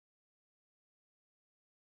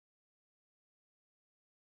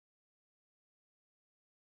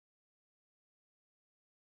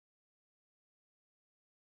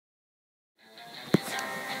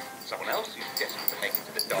Someone else who's desperate to make it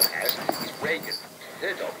to the doghouse is Regan and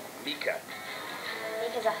her dog, Mika.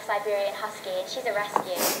 Mika's a Siberian Husky and she's a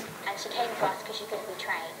rescue, and she came to us because she couldn't be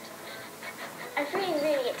trained. I'm really,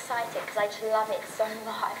 really excited because I just love it so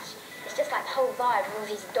much. It's just like the whole vibe of all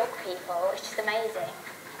these dog people. It's just amazing.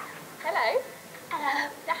 Hello. Hello.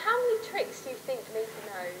 Now, how many tricks do you think Mika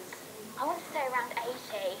knows? I want to say around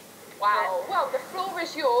 80. Wow. Well, the floor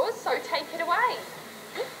is yours, so take it away.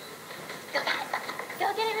 Go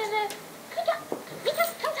get it, Lulu. Mika, Mika,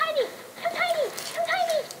 come tiny. Come tiny. Come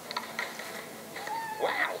tiny.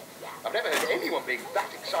 Wow, I've never heard anyone being that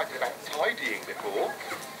excited about tidying before.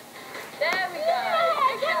 There we go.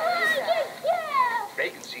 Yeah.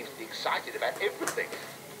 Regan seems to be excited about everything.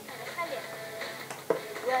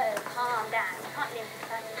 Whoa, calm down. I can't live in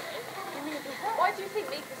front of you. You're going to be hurt. Why do you think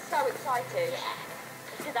Mika's so excited? Yeah,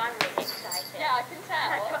 because I'm really excited. Yeah, I can tell.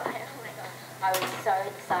 Oh my god. I was so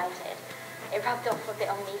excited. It rubbed off a bit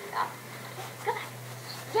on Mika. Come on.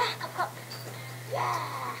 Yeah, come.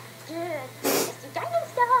 Yeah. Good. Let's do Gangnam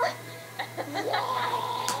Style.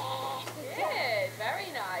 Yeah. Good.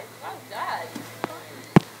 Very nice. Well done.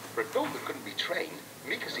 For a dog that couldn't be trained,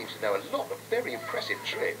 Mika seems to know a lot of very impressive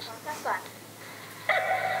tricks. That's one.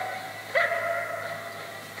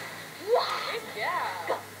 Good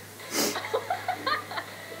job.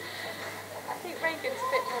 I think Regan's a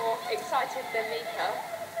bit more excited than Mika.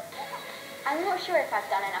 I'm not sure if I've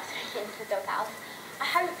done enough to get into the doghouse. I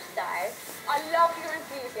hope so. I love your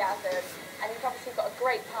enthusiasm, and you've obviously got a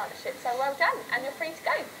great partnership, so well done, and you're free to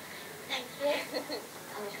go. Thank you.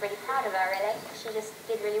 I'm just really proud of her, really. She just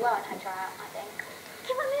did really well in her tryout, I think.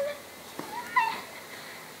 Come on, Lulu.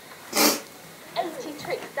 80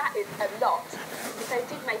 tricks, that is a lot. If they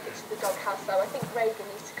did make it to the doghouse, though, I think Regan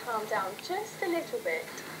needs to calm down just a little bit.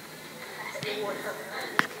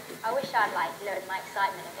 I wish I'd lowered my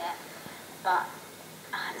excitement a bit, but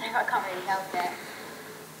I can't really help it.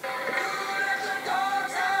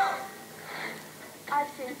 I've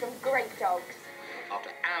seen some great dogs. After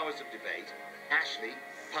hours of debate, Ashley,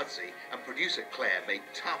 Pudsey and producer Claire made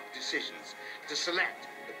tough decisions to select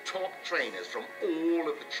the top trainers from all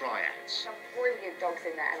of the tryouts. Some brilliant dogs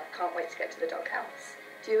in there, and I can't wait to get to the doghouse.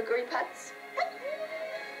 Do you agree, Puds?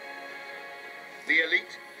 The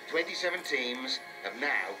elite 27 teams have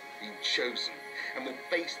now been chosen and will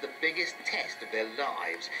face the biggest test of their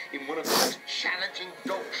lives in one of the most challenging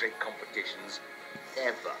dog trick competitions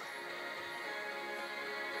ever.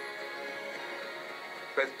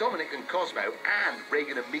 Both Dominic and Cosmo and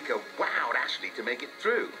Regan and Mika wowed Ashley to make it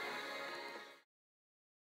through.